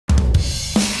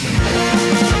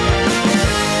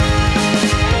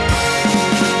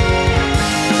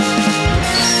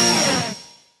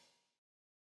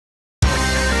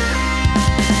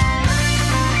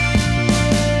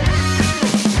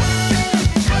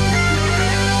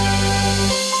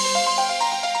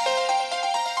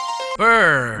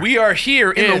Brr. We are here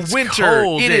in the winter.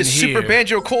 Cold It is in Super here.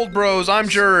 Banjo Cold Bros. I'm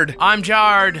Jerd. I'm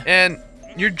Jard. And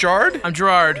you're Jard? I'm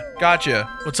Gerard. Gotcha.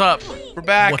 What's up? We're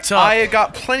back. What's up? I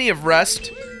got plenty of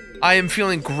rest. I am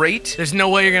feeling great. There's no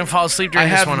way you're gonna fall asleep during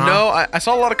this one, huh? I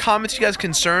saw a lot of comments you guys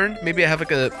concerned. Maybe I have like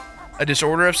a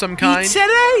disorder of some kind.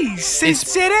 Today's.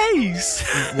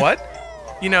 What?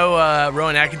 You know,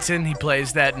 Rowan Atkinson, he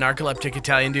plays that narcoleptic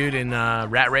Italian dude in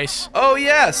Rat Race. Oh,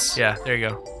 yes. Yeah, there you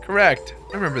go. Correct.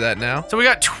 I remember that now. So we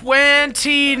got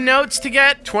 20 notes to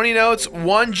get. 20 notes,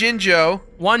 1 Jinjo.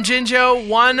 1 Jinjo,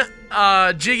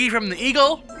 1 Jiggy from the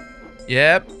Eagle.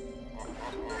 Yep.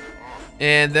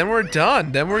 And then we're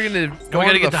done. Then we're gonna go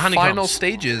on to the final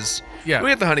stages. Yeah. We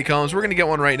get the honeycombs. We're gonna get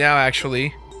one right now,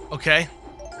 actually. Okay.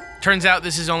 Turns out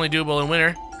this is only doable in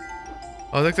winter.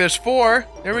 Oh, look, there's 4.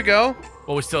 There we go.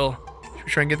 But we still... Should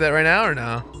we try and get that right now or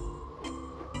no?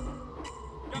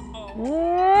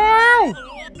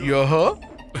 Yeah.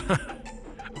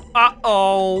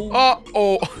 Uh-oh.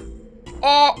 Uh-oh.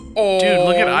 Uh-oh. Dude,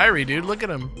 look at Irie, dude. Look at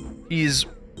him. He's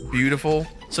beautiful.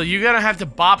 So you're gonna have to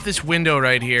bop this window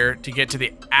right here to get to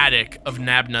the attic of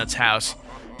Nabnut's house.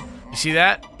 You see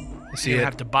that? I see you it.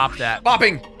 have to bop that.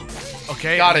 Bopping.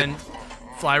 Okay, Got and then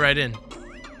fly right in.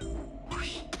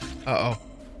 Uh-oh.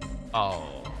 Oh.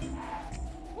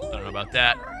 I don't know about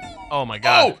that. Oh my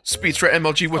god. Oh! Speed Strat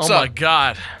MLG, what's up? Oh up? my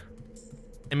god.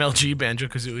 MLG,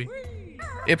 Banjo-Kazooie.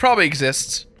 It probably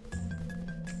exists.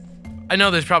 I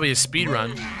know there's probably a speed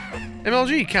run.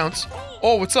 MLG counts.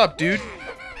 Oh, what's up, dude?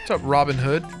 What's up, Robin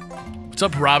Hood? What's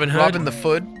up, Robin Hood? Robin the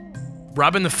Foot.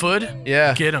 Robin the Foot?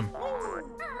 Yeah. Get him.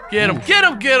 Get him. Get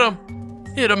him. Get him.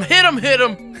 Hit him. Hit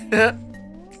him. Hit him.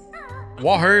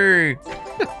 Wahoo!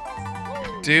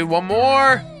 Dude, one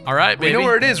more. All right, baby. We know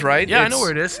where it is, right? Yeah, I know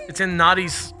where it is. It's in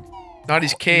Naughty's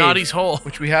cave. Naughty's hole.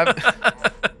 Which we have.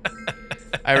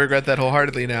 I regret that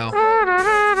wholeheartedly now.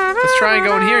 Let's try and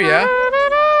go in here, yeah?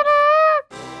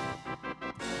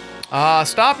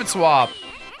 Stop and swap.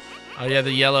 Oh yeah,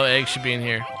 the yellow egg should be in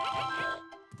here. How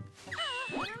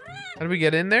do we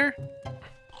get in there?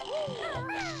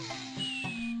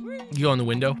 You go in the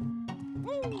window.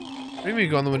 What do you mean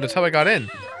go in the window? That's how I got in.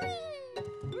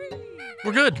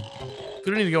 We're good. We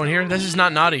don't need to go in here. This is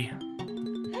not naughty.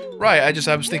 Right, I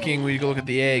was thinking we'd go look at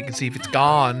the egg and see if it's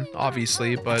gone,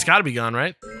 obviously, but... It's gotta be gone,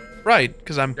 right? Right,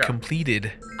 because I'm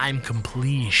completed. I'm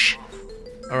complete.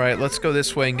 Alright, let's go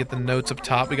this way and get the notes up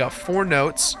top. We got 4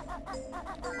 notes.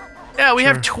 Yeah, we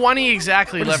have 20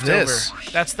 exactly What left is this?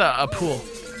 over. That's a pool.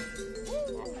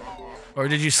 Or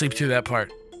did you sleep through that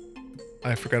part?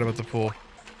 I forgot about the pool.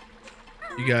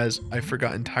 You guys, I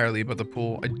forgot entirely about the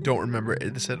pool. I don't remember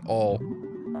this at all.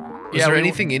 Is there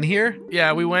anything in here?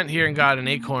 Yeah, we went here and got an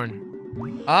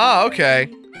acorn. Ah, okay.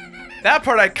 That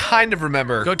part I kind of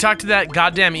remember. Go talk to that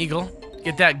goddamn eagle.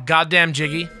 Get that goddamn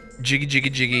Jiggy. Jiggy, jiggy,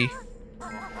 jiggy.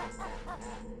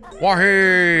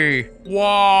 Wahey!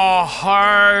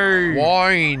 Wahey!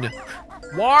 Wine!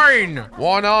 Wine!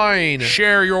 Wine!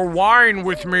 Share your wine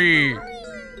with me.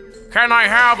 Can I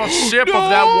have a sip of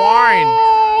that wine?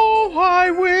 Oh,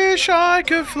 I wish I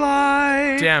could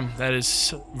fly. Damn, that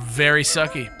is very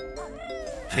sucky.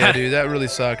 Yeah, dude, that really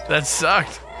sucked. That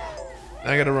sucked.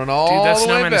 I gotta run all the way back. Dude, that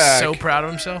snowman is so proud of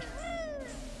himself.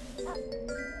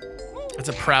 That's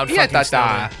a proud fucking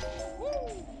snowman.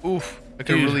 Oof, I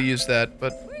could really use that,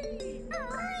 but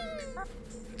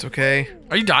it's okay.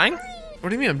 Are you dying? What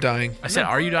do you mean I'm dying? I said,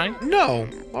 are you dying? No.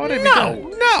 Why would I be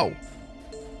dying? No.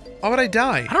 Why would I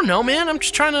die? I don't know, man. I'm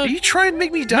just trying to... Are you trying to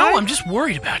make me die? No, I'm just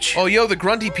worried about you. Oh, yo, the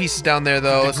grunty piece is down there,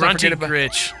 though. The grunty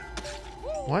Grinch.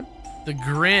 What? The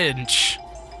Grinch.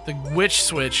 The witch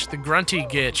switch. The grunty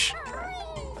gitch.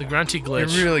 The grunty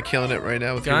glitch. You're really killing it right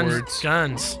now with your words.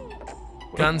 Guns.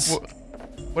 Guns.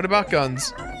 What about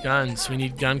guns? Guns. We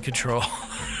need gun control.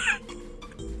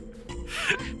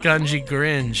 Gungy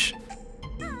Grinch.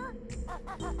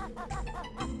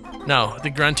 No, the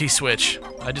grunty switch.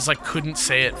 I just like couldn't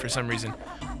say it for some reason.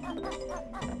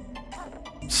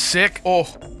 Sick. Oh.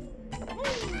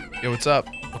 Yo, what's up?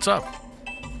 What's up?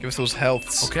 Give us those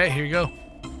healths. Okay, here you go.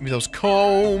 Give me those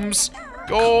combs.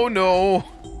 Oh no.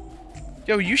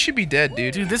 Yo, you should be dead,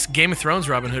 dude. Dude, this Game of Thrones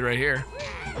Robin Hood right here.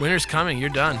 Winter's coming. You're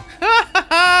done.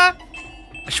 I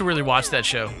should really watch that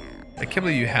show. I can't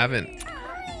believe you haven't.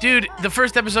 Dude, the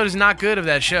first episode is not good of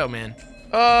that show, man.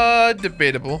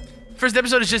 Debatable. First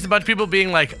episode is just a bunch of people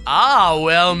being like, ah,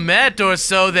 well met, or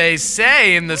so they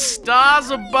say. In the stars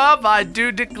above, I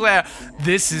do declare,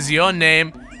 this is your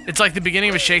name. It's like the beginning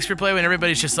of a Shakespeare play when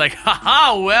everybody's just like,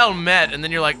 haha, well met. And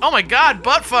then you're like, oh my god,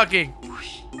 butt fucking.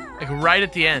 Like right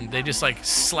at the end, they just like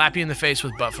slap you in the face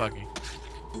with butt fucking.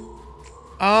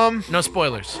 No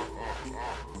spoilers.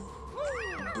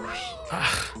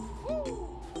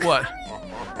 What?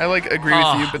 I like agree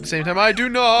with you, but at the same time, I do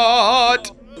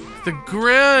not. The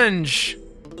Grunge.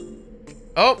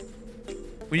 Oh,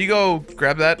 will you go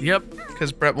grab that? Yep.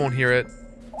 Because Brett won't hear it.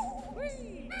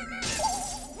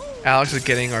 Alex is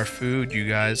getting our food, you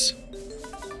guys.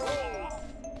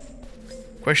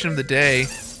 Question of the day.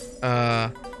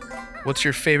 What's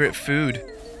your favorite food?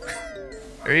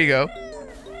 There you go.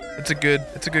 It's a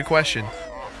good question.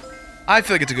 I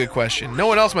feel like it's a good question. No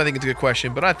one else might think it's a good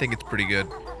question, but I think it's pretty good.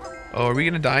 Oh, are we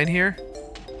gonna die in here?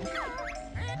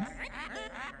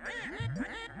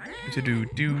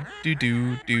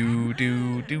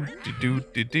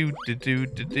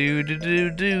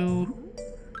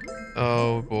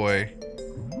 Oh boy.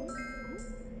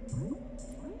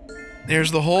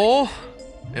 There's the hole,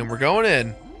 and we're going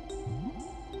in.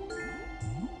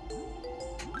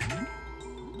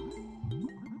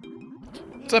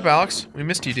 What's up, Alex? We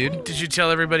missed you, dude. Did you tell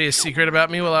everybody a secret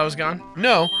about me while I was gone?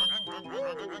 No.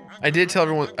 I did tell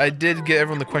everyone. I did get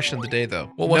everyone the question of the day, though.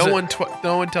 What was it?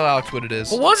 No one tell Alex what it is.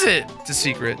 What was it? It's a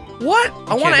secret. What?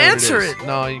 I want to answer it.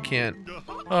 No, you can't.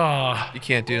 Oh. You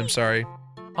can't, dude. I'm sorry.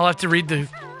 I'll have to read the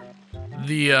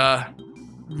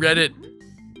Reddit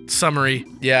summary.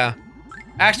 Yeah.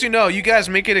 Actually, no. You guys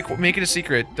make it a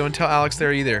secret. Don't tell Alex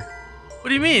there either. What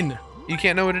do you mean? You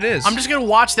can't know what it is. I'm just gonna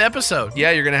watch the episode.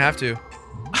 Yeah, you're gonna have to.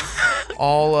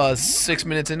 All 6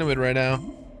 minutes into it right now.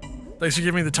 Thanks for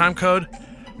giving me the time code.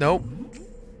 Nope.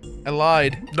 I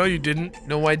lied. No, you didn't.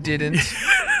 No, I didn't.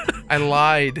 I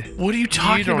lied. What are you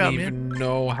talking about, man? You don't even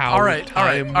know how All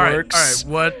time works.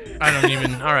 right. What? I don't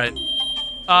even. All right.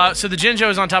 So the Jinjo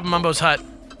is on top of Mumbo's hut.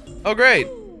 Oh, great.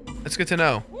 That's good to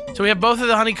know. So we have both of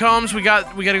the honeycombs. We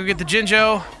gotta go get the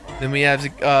Jinjo. Then we have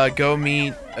to go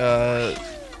meet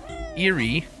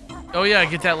Eerie. Oh yeah,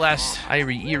 get that last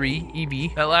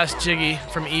Evie. That last Jiggy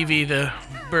from Eevee the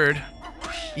bird.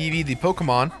 Eevee the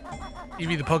Pokemon.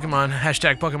 Eevee the Pokemon.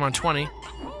 Hashtag Pokemon 20.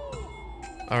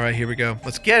 All right, here we go.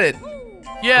 Let's get it.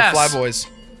 Yes. The Fly Boys.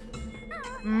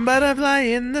 Butterfly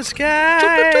in the sky.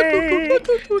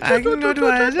 I can go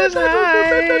twice as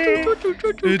high.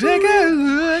 Take a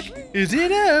look. Is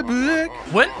it a book?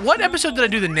 What episode did I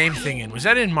do the name thing in? Was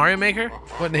that in Mario Maker?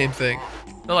 What name thing?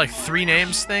 The like 3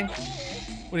 names thing.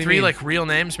 What do you Three mean? like real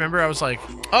names. Remember, I was like,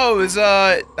 oh, is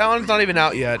that one's not even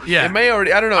out yet. Yeah. It may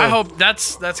already. I don't know. I hope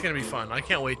that's gonna be fun. I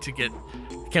can't wait to get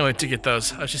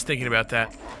those. I was just thinking about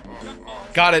that.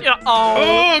 Got it.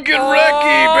 Yeah, get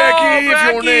Becky, if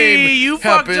your name you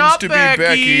happens fucked up, to be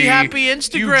Becky. Happy You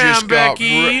Instagram, just got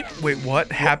Becky. Wait,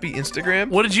 what? Happy Instagram?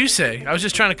 What did you say? I was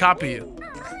just trying to copy you.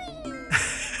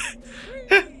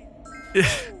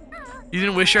 You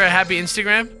didn't wish her a happy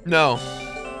Instagram? No.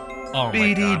 Oh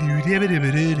my god.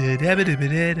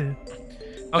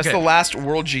 That's the last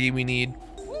world G we need.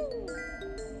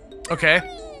 Okay.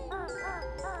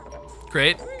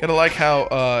 Great. Gotta like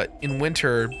how in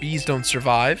winter bees don't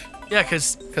survive. Yeah,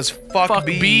 cause fuck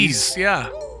bees. Yeah.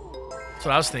 That's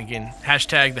what I was thinking.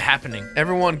 Hashtag the happening.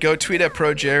 Everyone go tweet at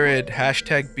ProJared,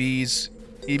 hashtag bees.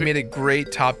 He made a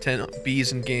great top 10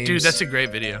 bees in games. Dude, that's a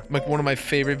great video. Like one of my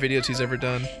favorite videos he's ever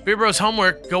done. Beer Bros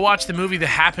homework, go watch the movie The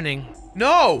Happening.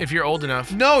 No! If you're old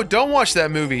enough. No, don't watch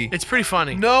that movie. It's pretty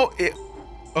funny. No,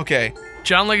 okay.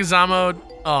 John Leguizamo,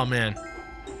 oh man.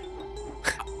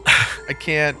 I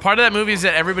can't. Part of that movie is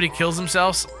that everybody kills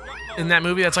themselves in that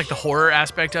movie. That's like the horror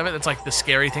aspect of it. That's like the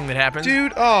scary thing that happens.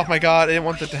 Dude, oh my god, I didn't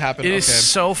want that to happen. It is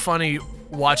so funny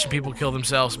watching people kill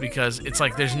themselves because it's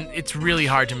like it's really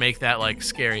hard to make that like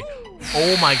scary.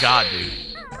 Oh my god, dude.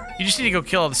 You just need to go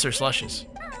kill all the Sir Slushes.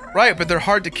 Right, but they're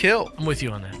hard to kill. I'm with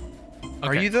you on that. Okay.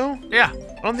 Are you though? Yeah.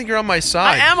 I don't think you're on my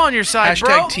side. I am on your side, hashtag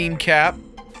bro. Hashtag Team Cap.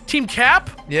 Team Cap?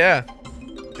 Yeah.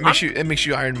 It makes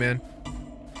you Iron Man.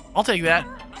 I'll take that.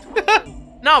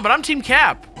 No, but I'm Team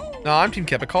Cap. No, I'm Team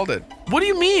Cap. I called it. What do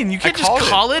you mean? You can't just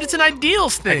call it. It's an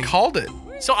ideals thing. I called it.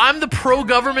 So I'm the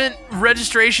pro-government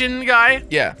registration guy?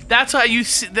 Yeah. That's how you.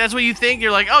 That's what you think?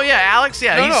 You're like, oh yeah, Alex,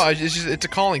 yeah. No, it's a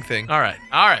calling thing. All right,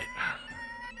 all right.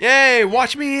 Yay!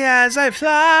 Watch me as I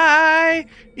fly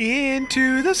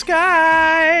into the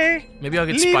sky. Maybe I'll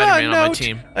get Spider-Man on my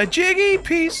team. A jiggy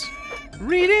piece,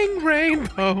 reading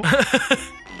rainbow.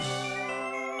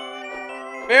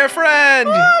 Fair friend,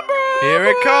 here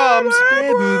it comes.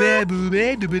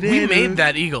 We made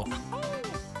that eagle.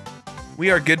 We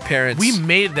are good parents. We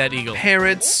made that eagle.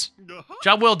 Parents.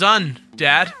 Job well done,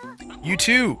 Dad. You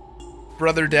too,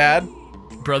 brother, dad.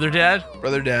 Brother, Dad.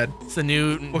 Brother, dad. It's the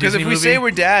new. Because if we movie. say we're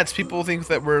dads, people think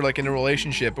that we're like in a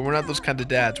relationship, but we're not those kind of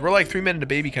dads. We're like 3 Men and a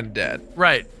Baby kind of dad.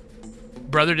 Right.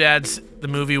 Brother, Dad's the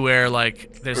movie where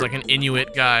like there's like an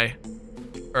Inuit guy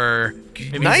or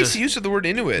maybe nice use of the word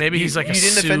Inuit. Maybe he's like you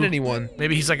didn't offend anyone.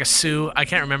 Maybe he's like a Sioux. I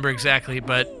can't remember exactly,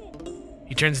 but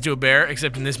he turns into a bear.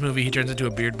 Except in this movie, he turns into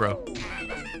a beard bro.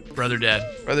 Brother dad.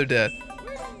 Brother dad.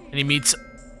 And he meets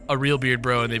a real beard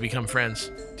bro, and they become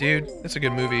friends. Dude, that's a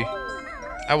good movie.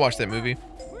 I watched that movie.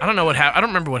 I don't know what happened. I don't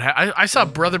remember what happened. I saw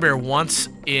Brother Bear once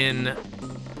in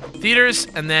theaters,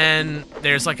 and then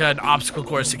there's like an obstacle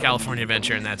course to California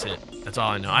Adventure, and that's it. That's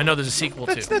all I know. I know there's a sequel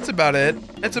too. That's about it.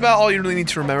 That's about all you really need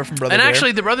to remember from Brother Bear. And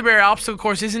actually, the Brother Bear obstacle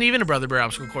course isn't even a Brother Bear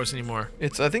obstacle course anymore. I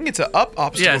think it's an Up obstacle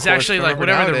course. Yeah, it's actually like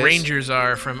whatever nowadays. the Rangers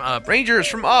are from Up. Rangers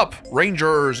from Up.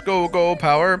 Rangers, go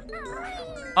power.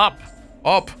 Up.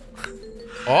 Up.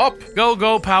 Up.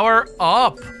 Go power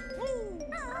up.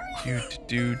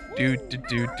 Do.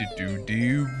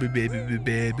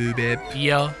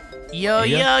 Yo.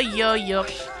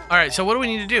 All right, so what do we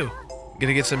need to do?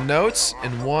 Gonna get some notes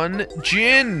and 1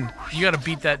 gin. You gotta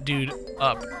beat that dude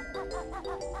up.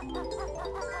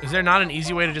 Is there not an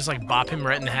easy way to just like bop him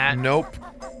right in the hat? Nope.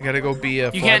 You gotta go be a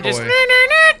You fly can't boy. just.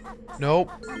 Nope.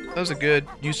 That was a good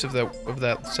use of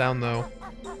that sound though.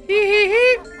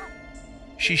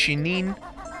 Shishinin.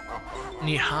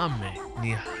 Nihame.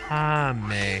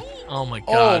 Nihame. Oh my god.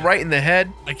 Oh, right in the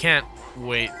head. I can't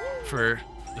wait for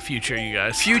the future, you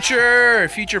guys. Future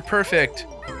perfect.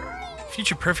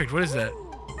 Future perfect. What is that?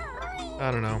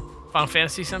 I don't know. Final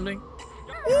Fantasy something?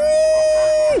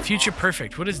 Future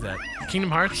perfect. What is that?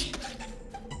 Kingdom Hearts?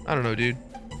 I don't know, dude.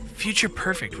 Future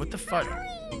perfect. What the fuck?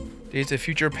 Is it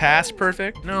future past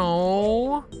perfect?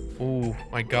 No. Oh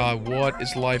my god, what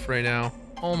is life right now?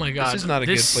 Oh my god. This is not a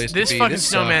good place to be. This fucking This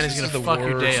snowman sucks. is gonna This is the fuck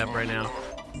your day worst. up right now.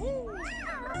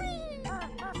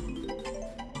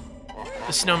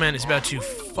 The snowman is about to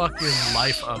fuck your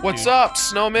life up. What's dude. up,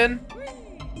 snowman?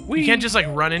 You can't just like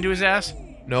run into his ass.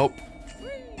 Nope.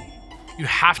 You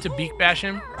have to beak bash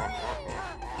him.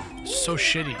 So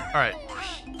shitty. All right.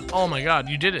 Oh my god,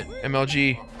 you did it.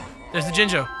 MLG. There's the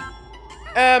Jinjo.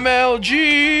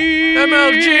 MLG.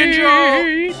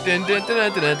 MLG. Dun, dun,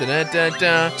 dun, dun, dun, dun,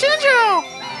 dun. Jinjo.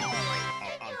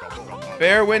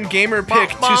 Bear win gamer pick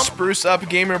to bop. spruce up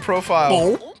gamer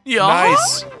profile. Yeah.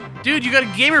 Nice. Dude, you got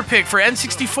a gamer pick for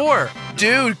N64.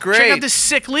 Dude, great. Check out this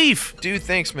sick leaf. Dude,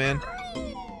 thanks, man.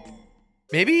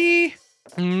 Maybe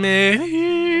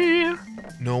Me.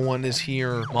 no one is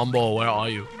here. Mumbo, where are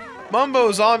you?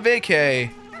 Mumbo's on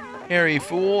vacay. Harry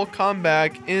Fool, come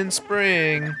back in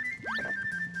spring.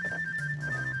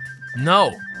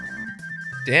 No.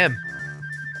 Damn.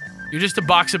 You're just a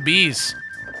box of bees.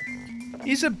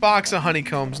 He's a box of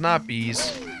honeycombs, not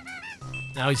bees.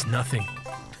 Now he's nothing.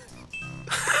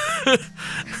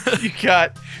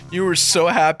 You were so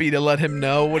happy to let him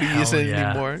know what he Hell isn't yeah.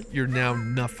 anymore. You're now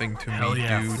nothing to Hell me,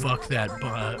 yeah, dude. fuck that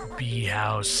bee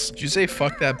house. Did you say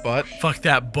fuck that butt? Fuck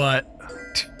that butt.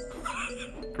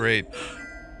 Great.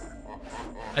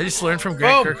 I just learned from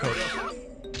Grant Boom.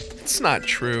 Kirkhope. It's not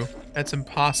true. That's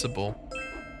impossible.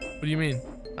 What do you mean?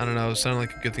 I don't know. It sounded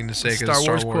like a good thing to say because Star it's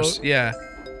Star Wars Wars. quote? Yeah.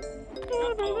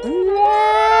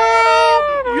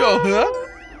 Yo, huh?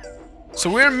 So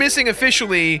we're missing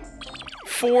officially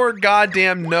 4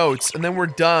 goddamn notes, and then we're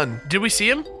done. Did we see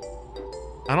him?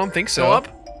 I don't think so. Go up?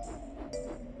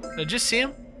 Did I just see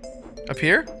him? Up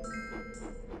here?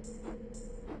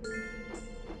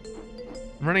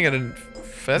 I'm running out of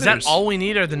feathers. Is that all we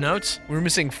need are the notes? We're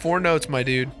missing 4 notes, my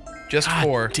dude. Just God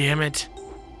 4. damn it.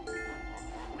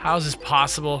 How is this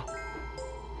possible?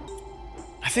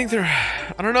 I think there.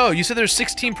 I don't know. You said there's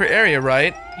 16 per area,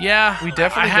 right? Yeah, We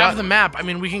definitely I have got- the map. I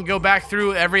mean, we can go back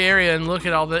through every area and look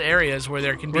at all the areas where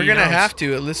there can be We're gonna notes. have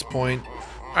to at this point.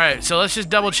 All right, so let's just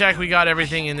double check we got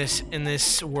everything in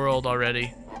this world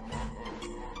already.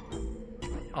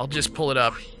 I'll just pull it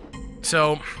up.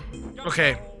 So,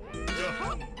 okay.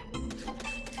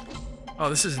 Oh,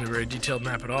 this isn't a very detailed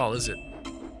map at all, is it?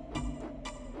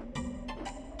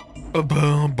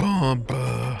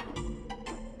 Ba-bum-bum-ba.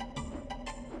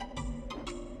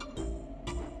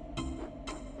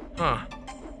 Huh.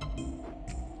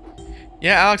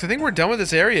 Yeah, Alex, I think we're done with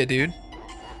this area, dude.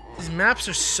 These maps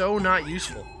are so not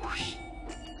useful.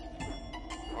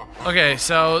 Okay,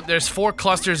 so there's 4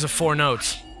 clusters of 4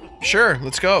 notes. Sure,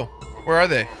 let's go. Where are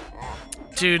they?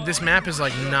 Dude, this map is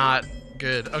like not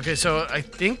good. Okay, so I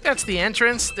think that's the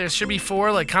entrance. There should be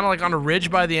 4, like kind of like on a ridge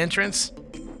by the entrance.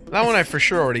 That one I for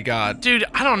sure already got. Dude,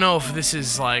 I don't know if this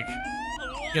is like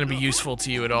gonna be useful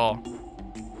to you at all.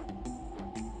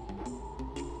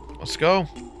 Let's go.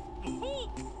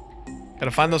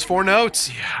 Gotta find those 4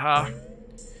 notes. Yeah.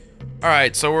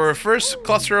 Alright, so we're first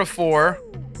cluster of 4.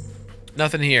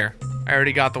 Nothing here. I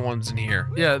already got the ones in here.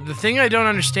 Yeah, the thing I don't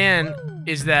understand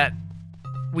is that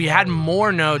we had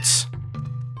more notes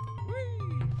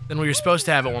than we were supposed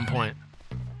to have at one point.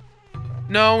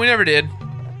 No, we never did.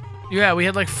 Yeah, we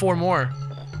had like 4 more.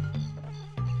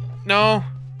 No.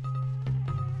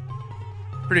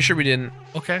 Pretty sure we didn't.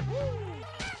 Okay.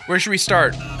 Where should we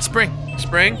start? Spring.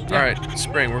 Spring? Yeah. Alright,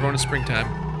 spring. We're going to springtime.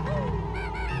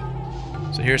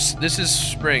 So this is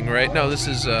spring, right? No, this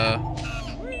is,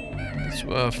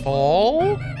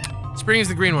 fall? Spring is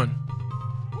the green one.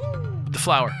 The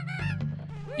flower.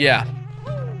 Yeah.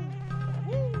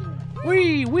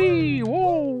 Wee, wee,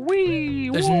 whoa,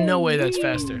 wee, There's no way that's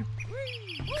faster.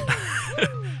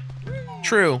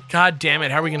 True. God damn it!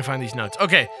 How are we gonna find these notes?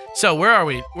 Okay, so where are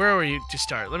we? Where are we to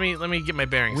start? Let me get my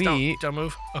bearings. We don't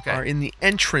move. Okay. are in the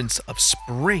entrance of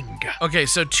spring. Okay,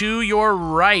 so to your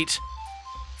right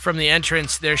from the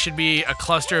entrance, there should be a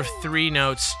cluster of 3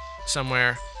 notes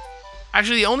somewhere.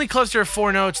 Actually, the only cluster of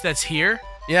 4 notes that's here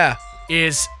Yeah.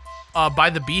 is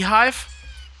by the beehive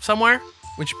somewhere.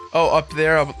 Which? Oh, up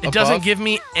there. It doesn't give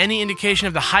me any indication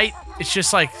of the height. It's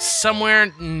just like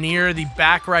somewhere near the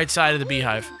back right side of the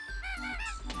beehive.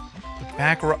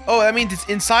 Back row. Oh, that means it's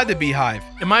inside the beehive.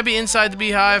 It might be inside the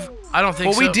beehive. I don't think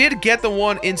Well, so. we did get the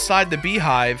one inside the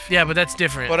beehive. Yeah, but that's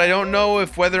different. But I don't know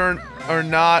if whether or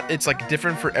not it's like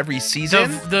different for every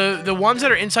season. The ones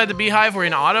that are inside the beehive were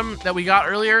in autumn that we got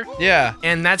earlier. Yeah.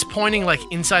 And that's pointing like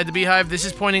inside the beehive. This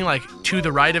is pointing like to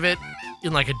the right of it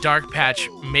in like a dark patch,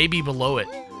 maybe below it.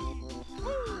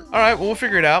 All right, well, we'll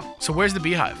figure it out. So where's the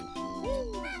beehive?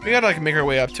 We gotta like make our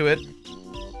way up to it.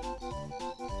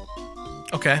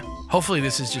 Okay. Hopefully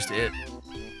this is just it.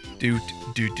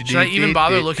 Should I even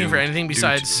bother looking for anything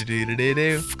besides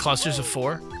clusters of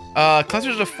 4?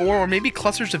 Clusters of 4 or maybe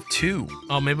clusters of 2.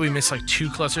 Oh, maybe we missed like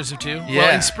 2 clusters of 2? Yeah.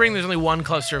 Well, in spring there's only 1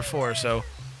 cluster of 4, so...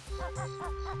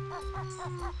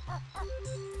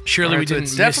 Surely we didn't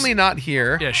It's definitely not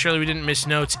here. Yeah, surely we didn't miss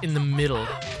notes in the middle.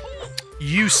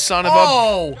 You son of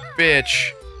a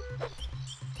bitch.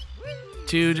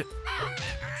 Dude,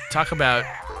 talk about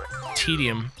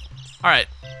tedium. Alright.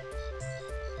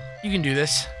 You can do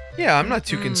this. Yeah, I'm not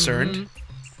too concerned.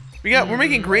 We're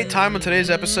making great time on today's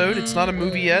episode. It's not a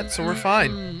movie yet, so we're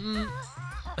fine.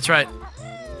 That's right.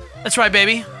 That's right,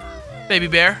 baby. Baby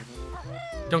bear.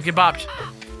 Don't get bopped.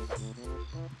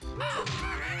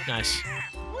 Nice.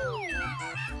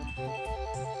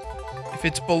 If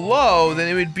it's below, then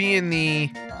it would be in the...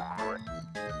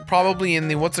 Probably in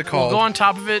the... What's it called? We'll go on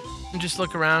top of it and just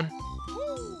look around.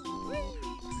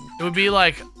 It would be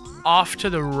like off to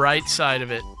the right side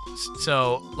of it.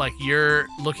 So, like, you're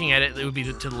looking at it, it would be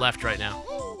to the left right now.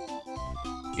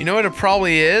 You know what it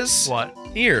probably is? What?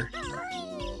 Here.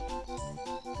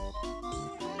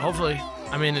 Hopefully.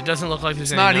 I mean, it doesn't look like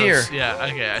there's It's any not notes. here. Yeah,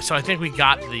 okay. So I think we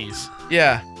got these.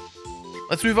 Yeah.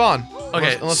 Let's move on.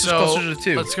 Okay, Unless so it's closer to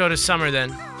 2. let's go to summer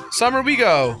then. Summer we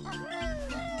go.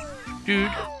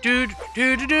 Dude, dude,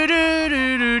 dude, dude,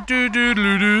 dude, dude, dude,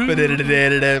 dude,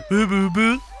 dude, boo, boo,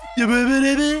 boo.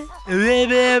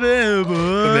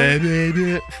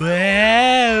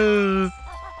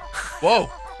 Whoa,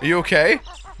 are you okay?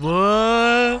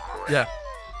 What? Yeah.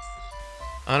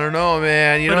 I don't know,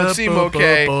 man. You don't seem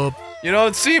okay. You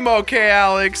don't seem okay,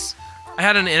 Alex. I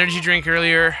had an energy drink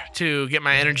earlier to get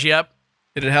my energy up.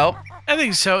 Did it help? I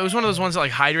think so. It was one of those ones that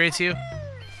like hydrates you.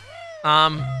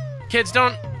 Kids,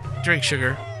 don't drink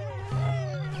sugar.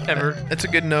 Ever. That's a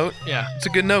good note. Yeah. It's a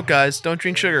good note, guys. Don't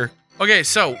drink sugar. Okay,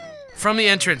 so from the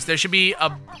entrance, there should be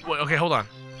a... Okay, hold on.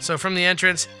 So from the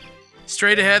entrance,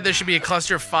 straight ahead, there should be a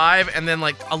cluster of 5, and then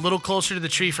like a little closer to the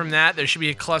tree from that, there should be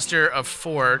a cluster of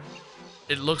 4.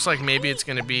 It looks like maybe it's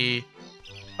going to be...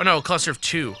 Oh no, a cluster of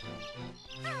 2.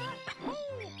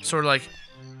 Sort of like...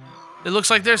 It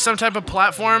looks like there's some type of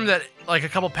platform that like a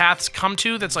couple paths come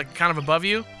to that's like kind of above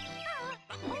you.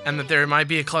 And that there might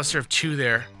be a cluster of 2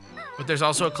 there. But there's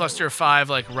also a cluster of 5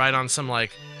 like right on some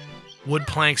like wood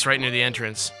planks right near the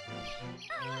entrance.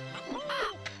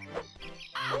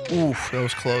 Oof, that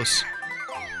was close.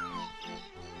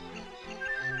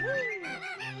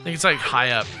 I think it's like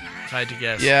high up, if I had to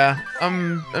guess. Yeah,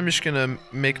 I'm just gonna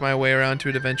make my way around to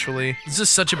it eventually. This is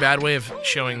such a bad way of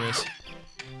showing this.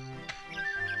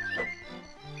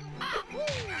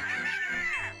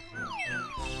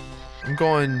 I'm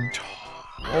going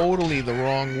totally the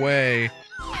wrong way.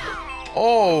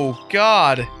 Oh,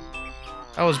 God.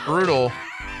 That was brutal.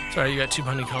 Sorry, you got 2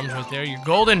 honeycombs right there. You're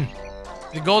golden.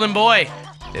 You're golden boy.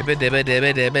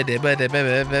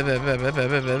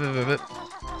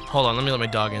 Hold on, let me let my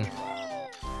dog in.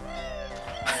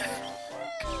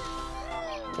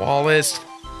 Wallace,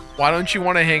 why don't you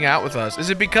want to hang out with us? Is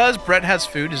it because Brett has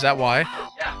food? Is that why?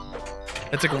 Yeah.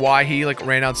 That's like why he like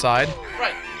ran outside?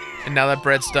 Right. And now that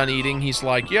Brett's done eating, he's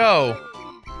like, yo,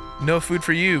 no food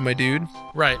for you, my dude.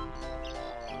 Right.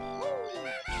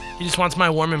 He just wants my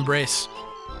warm embrace.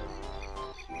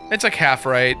 It's like half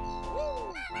right.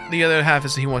 The other half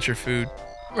is he wants your food.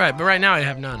 Right, but right now I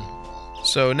have none.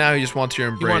 So now he just wants your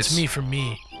embrace. He wants me for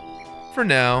me. For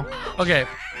now. Okay.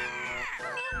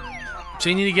 So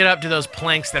you need to get up to those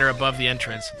planks that are above the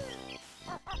entrance.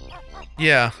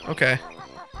 Yeah, okay.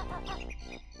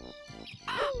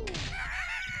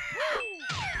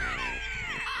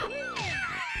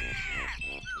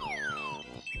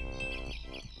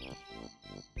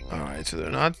 Alright, so they're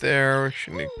not there.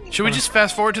 Should we just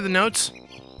fast forward to the notes?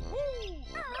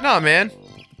 Nah, man.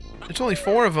 There's only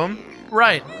 4 of them.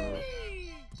 Right.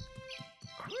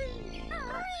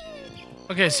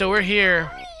 Okay, so we're here.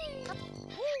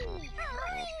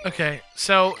 Okay,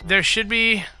 so there should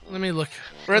be... Let me look.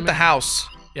 We're at the house.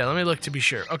 Yeah, let me look to be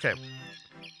sure. Okay.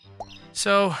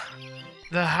 So,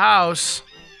 the house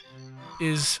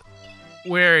is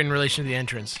where in relation to the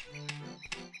entrance?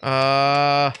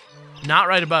 Not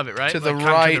right above it, right? To the, Like,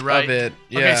 right to the right of it.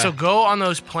 Yeah. Okay, so go on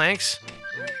those planks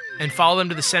and follow them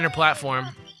to the center platform.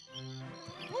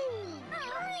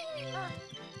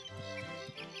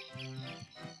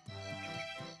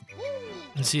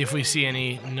 And see if we see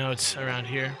any notes around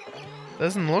here.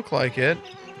 Doesn't look like it.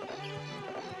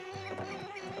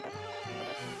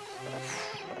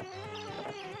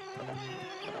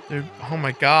 Oh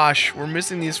my gosh, we're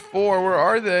missing these 4. Where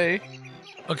are they?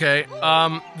 Okay,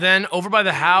 then over by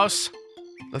the house.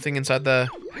 Nothing inside the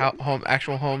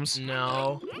actual homes?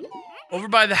 No. Over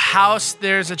by the house,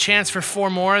 there's a chance for 4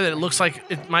 more that it looks like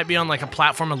it might be on like a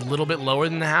platform a little bit lower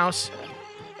than the house.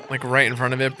 Like right in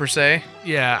front of it, per se?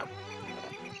 Yeah.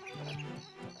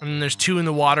 And then there's 2 in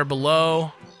the water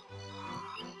below.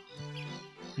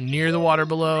 Near the water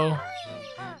below.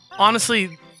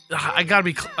 Honestly, I gotta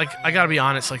be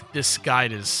honest, like, this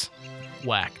guide is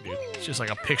whack, dude. It's just like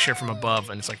a picture from above,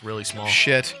 and it's like really small.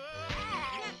 Shit.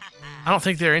 I don't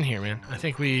think they're in here, man. I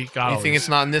think we got all You think these. it's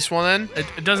not in this one, then?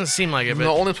 It doesn't seem like it, but... The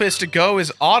only place to go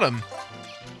is Autumn.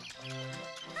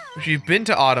 You've been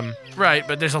to Autumn. Right,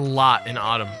 but there's a lot in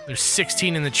Autumn. There's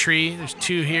 16 in the tree. There's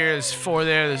 2 here. There's 4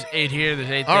 there. There's 8 here. There's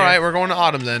 8 there. All right, we're going to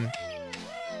Autumn, then.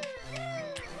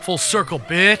 Full circle,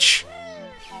 bitch.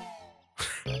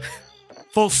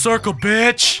 Full circle,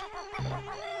 bitch.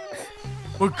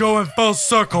 We're going full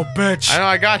circle, bitch. I know,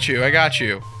 I got you. I got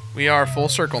you. We are full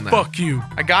circle now. Fuck you.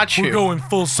 I got you. We're going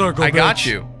full circle, bitch. I got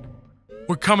you.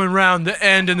 We're coming round the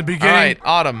end and the beginning. All right,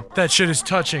 Autumn. That shit is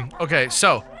touching. Okay,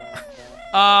 so.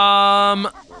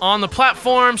 On the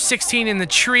platform, 16 in the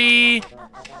tree.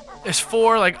 There's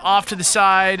 4, like, off to the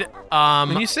side.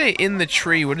 When you say in the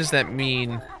tree, what does that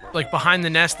mean? Like, behind the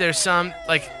nest, there's some,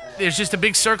 like, there's just a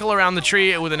big circle around the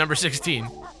tree with a number 16.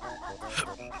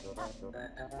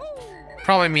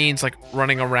 Probably means, like,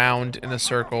 running around in a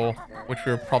circle, which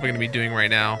we're probably going to be doing right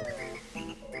now.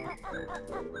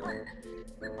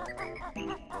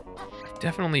 I've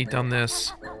definitely done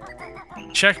this.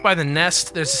 Check by the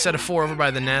nest. There's a set of 4 over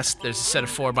by the nest. There's a set of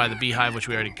 4 by the beehive, which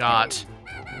we already got.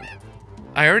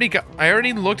 I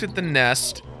already looked at the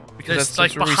nest because There's, that's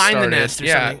like, where we behind the started. nest or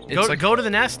Yeah, something. it's like Go to the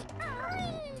nest.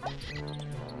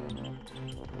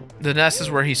 the nest is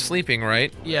where he's sleeping,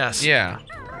 right? Yes. Yeah.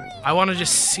 I want to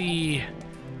just see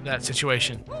that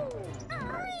situation.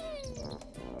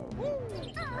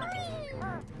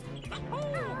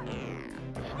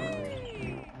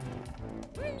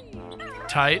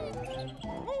 Tight.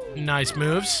 Nice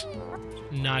moves.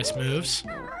 Nice moves.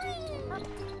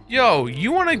 Yo,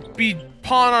 you want to be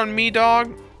pawn on me,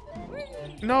 dog?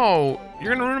 No,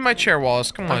 you're gonna ruin my chair,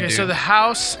 Wallace. Come on, Okay, dude. so the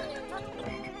house.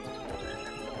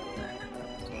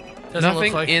 Doesn't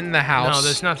Nothing look like, in the house. No,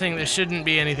 there's nothing. There shouldn't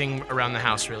be anything around the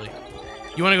house, really.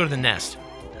 You want to go to the nest.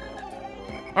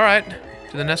 All right,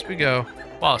 to the nest we go.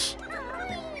 Wallace.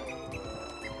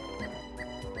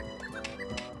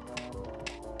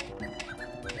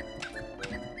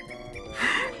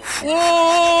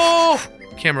 Whoa!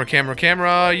 Camera, camera,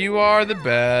 camera, you are the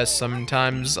best.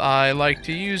 Sometimes I like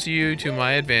to use you to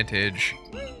my advantage.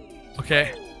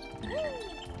 Okay.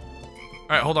 All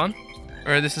right, hold on.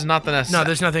 Or this is not the nest. No,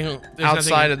 there's nothing. There's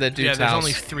outside nothing, of the dude's yeah, there's house.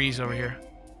 only 3s over here.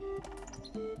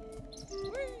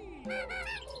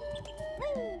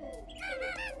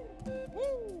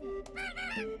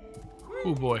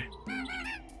 Oh boy.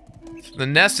 The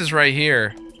nest is right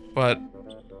here, but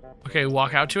Okay,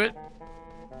 walk out to it.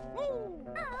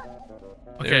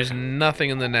 Okay. there's nothing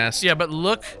in the nest. Yeah, but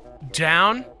look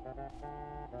down.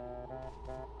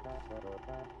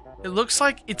 It looks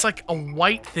like it's like a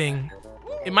white thing.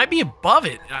 It might be above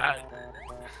it.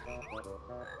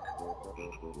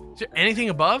 Is there anything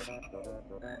above?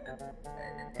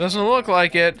 Doesn't look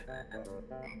like it.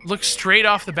 Look straight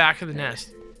off the back of the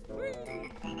nest.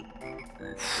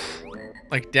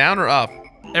 Like down or up?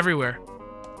 Everywhere.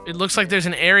 It looks like there's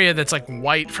an area that's like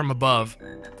white from above.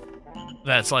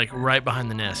 That's like right behind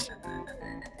the nest.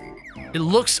 It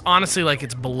looks honestly like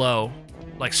it's below.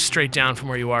 Like straight down from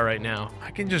where you are right now.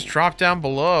 I can just drop down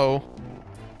below.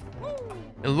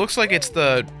 It looks like it's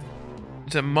the...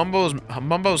 Is it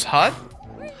Mumbo's hut?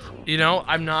 You know,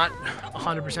 I'm not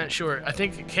 100% sure. I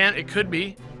think it could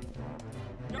be.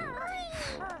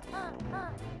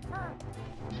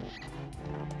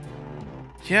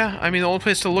 Yeah, I mean, the only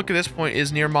place to look at this point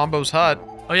is near Mumbo's hut.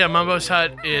 Oh yeah, Mumbo's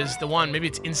hut is the one. Maybe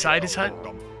it's inside his hut?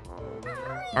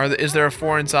 Is there a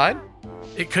 4 inside?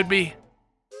 It could be.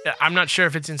 Yeah, I'm not sure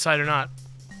if it's inside or not.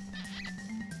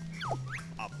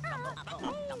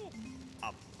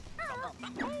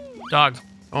 Dog.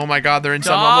 Oh my god, they're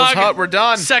inside Mumbo's hut. We're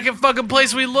done. Second fucking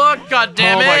place we look. God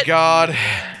damn it. Oh my god.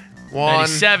 1,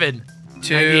 97.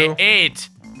 2. 98.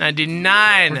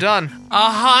 99. We're done.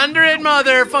 100,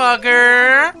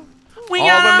 motherfucker. We All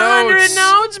got the 100 notes.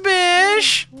 notes,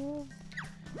 bish.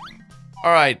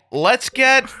 All right, let's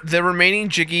get the remaining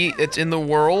Jiggy that's in the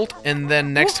world, and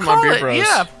then next time on Beer Bros.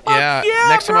 Yeah, fuck yeah,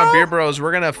 next time on bro. Beer Bros,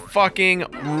 we're gonna fucking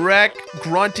wreck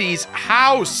Grunty's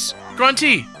house.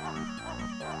 Grunty,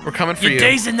 We're coming for you. your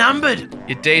days are numbered.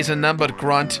 Your days are numbered,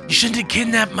 Grunt. You shouldn't have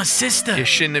kidnapped my sister. You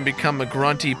shouldn't have become a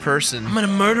grunty person. I'm gonna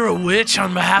murder a witch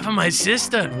on behalf of my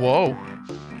sister. Whoa.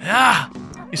 Yeah.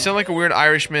 You sound like a weird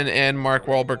Irishman and Mark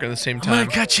Wahlberg at the same I'm time.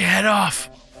 gonna cut your head off.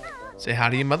 Say hi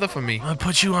to your mother for me. I'm gonna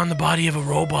put you on the body of a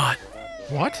robot.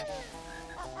 What?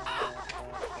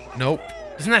 Nope.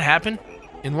 Doesn't that happen?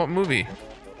 In what movie?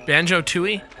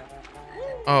 Banjo-Kazooie?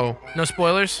 Oh. No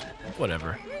spoilers?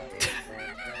 Whatever.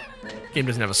 Game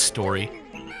doesn't have a story.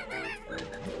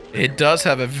 It does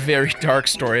have a very dark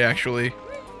story, actually.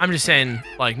 I'm just saying,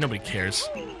 like, nobody cares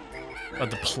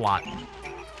about the plot.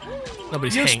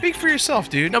 Nobody's Yo, hanging. speak for yourself,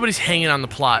 dude. Nobody's hanging on the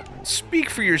plot. Speak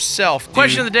for yourself, dude.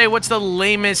 Question of the day, what's the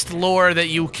lamest lore that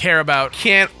you care about?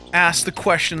 Can't ask the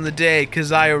question of the day,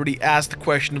 because I already asked the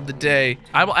question of the day.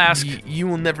 I will ask, You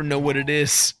will never know what it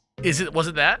is. was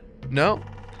it that? No.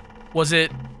 Was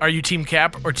it, are you Team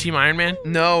Cap or Team Iron Man?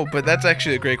 No, but that's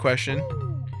actually a great question.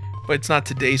 But it's not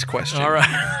today's question. All right.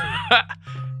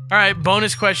 All right,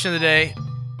 bonus question of the day.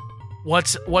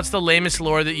 What's the lamest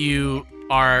lore that you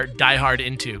are diehard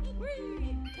into?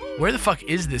 Where the fuck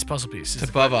is this puzzle piece? It's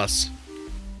above us.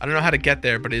 I don't know how to get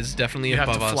there, but it is definitely You have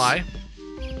above to us. fly?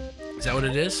 Is that what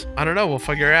it is? I don't know. We'll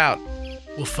figure it out.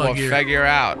 We'll figure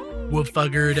out. We'll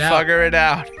figure it out. Figure it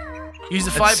out. Use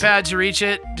the flight pad to reach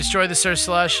it. Destroy the Sir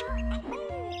Slush.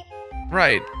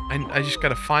 Right. I just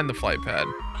gotta find the flight pad.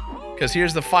 Because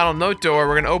here's the final note door.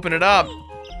 We're gonna open it up.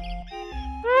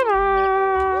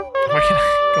 Why can't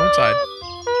I go inside?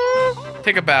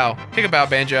 Take a bow. Take a bow,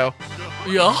 Banjo.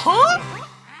 Yeah.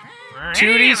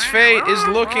 Tootie's fate is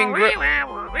looking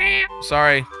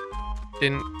Sorry.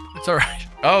 Didn't. It's all right.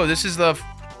 Oh, this is not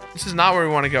where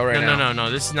we want to go right now. No.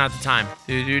 This is not the time.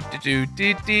 I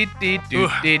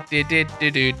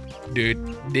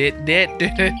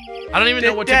don't even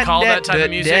know what to call that type of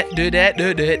music.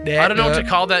 I don't know what to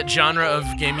call that genre of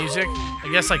game music. I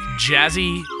guess like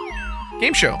jazzy.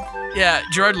 Game show. Yeah,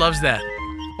 Gerard loves that.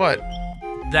 What?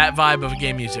 That vibe of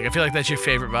game music. I feel like that's your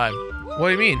favorite vibe. What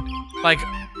do you mean? Like,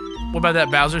 what about that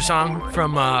Bowser song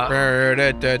from, Yeah.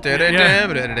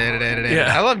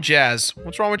 I love jazz.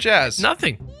 What's wrong with jazz?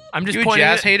 Nothing. I'm just You a pointing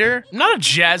jazz at- hater? I'm not a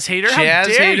jazz hater. Jazz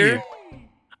How dare hater? you? I'm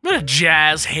not a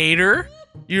jazz hater.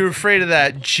 You're afraid of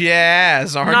that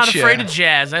jazz, aren't I'm not you? afraid of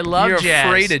jazz. I love You're jazz.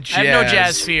 afraid of I have no jazz.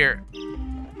 jazz fear.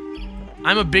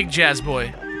 I'm a big jazz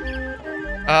boy.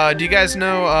 Do you guys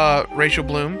know Rachel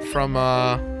Bloom from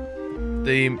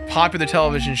the popular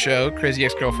television show Crazy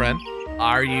Ex-Girlfriend?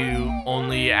 Are you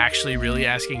only actually really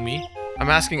asking me? I'm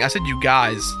asking. I said you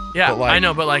guys. Yeah, but like, I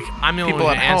know, but like, I'm the only people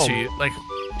one at to answer home. you. Like,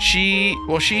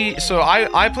 So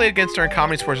I played against her in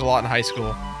comedy sports a lot in high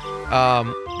school.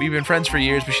 We've been friends for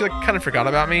years, but she like kind of forgot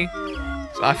about me.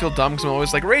 So I feel dumb because I'm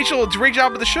always like, Rachel, it's a great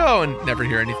job with the show, and never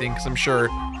hear anything because I'm sure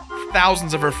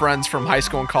thousands of her friends from high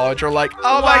school and college are like,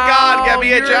 oh my god, get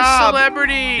me a you're job. a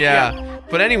celebrity. Yeah.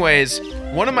 But anyways,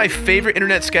 one of my favorite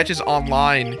internet sketches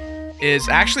online is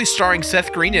actually starring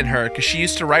Seth Green in her because she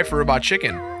used to write for Robot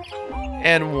Chicken.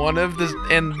 And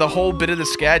the whole bit of the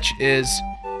sketch is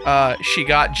she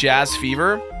got jazz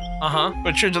fever. Uh-huh.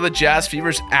 But it turns out the jazz fever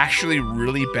is actually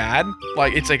really bad.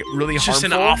 Like, it's like really It's harmful.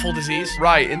 just an awful disease.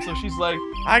 Right. And so she's like,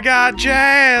 I got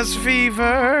jazz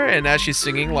fever. And as she's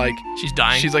singing, like, She's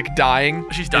dying. she's like dying.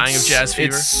 She's dying of jazz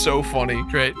fever. It's so funny.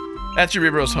 Great. That's your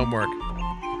Bros homework.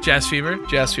 Jazz fever.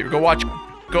 Jazz fever. Go watch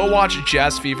go watch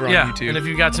Jazz Fever on YouTube. And if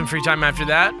you've got some free time after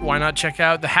that, why not check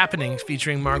out The Happenings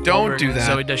featuring Mark Don't Wahlberg do and that.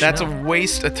 Zooey Deschanel. That's a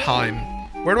waste of time.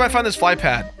 Where do I find this fly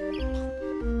pad?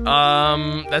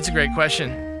 That's a great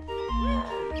question.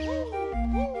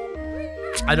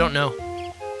 I don't know.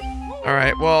 All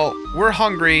right, well, we're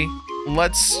hungry.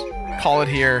 Let's call it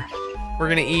here. We're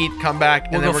gonna eat, come back,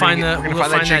 and then we're gonna find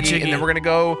that Jiggy, and then we're gonna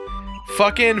go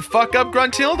fucking fuck up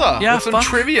Gruntilda with some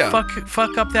trivia.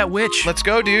 Fuck up that witch. Let's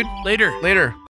go, dude. Later. Later.